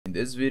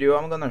this video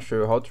I'm gonna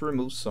show you how to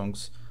remove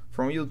songs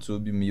from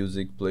YouTube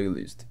music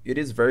playlist. It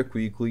is very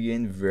quickly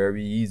and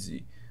very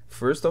easy.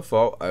 First of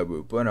all, I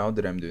will point out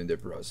that I'm doing the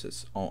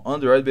process on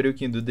Android, but you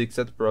can do the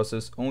exact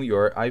process on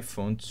your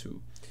iPhone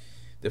too.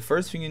 The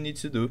first thing you need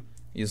to do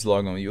is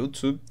log on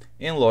YouTube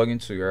and log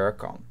into your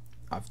account.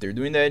 After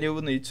doing that,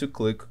 you need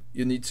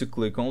to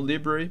click on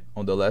library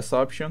on the last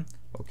option.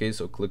 Okay,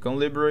 so click on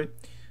library,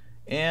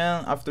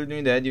 and after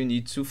doing that you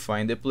need to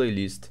find the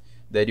playlist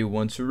that you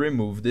want to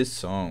remove this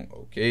song.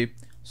 Okay,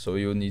 so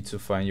you need to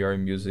find your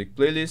music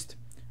playlist.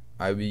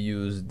 I will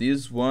use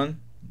this one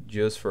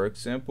just for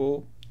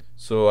example,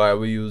 so I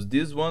will use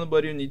this one,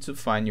 but you need to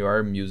find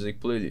your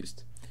music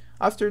playlist.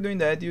 After doing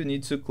that, you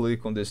need to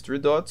click on these three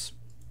dots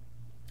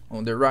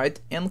on the right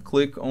and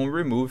click on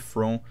remove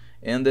from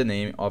and the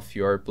name of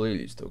your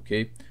playlist.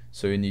 Okay,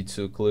 so you need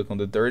to click on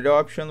the third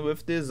option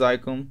with this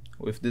icon,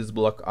 with this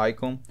block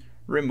icon,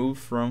 remove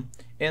from,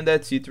 and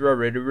that's it. You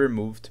already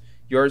removed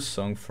your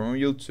song from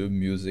YouTube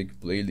music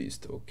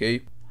playlist. Okay,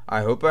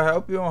 I hope I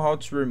helped you on how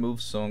to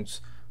remove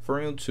songs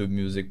from YouTube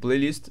music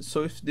playlist.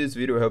 So if this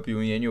video helped you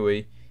in any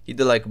way, hit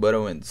the like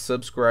button and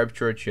subscribe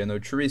to our channel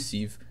to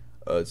receive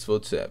useful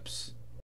tips.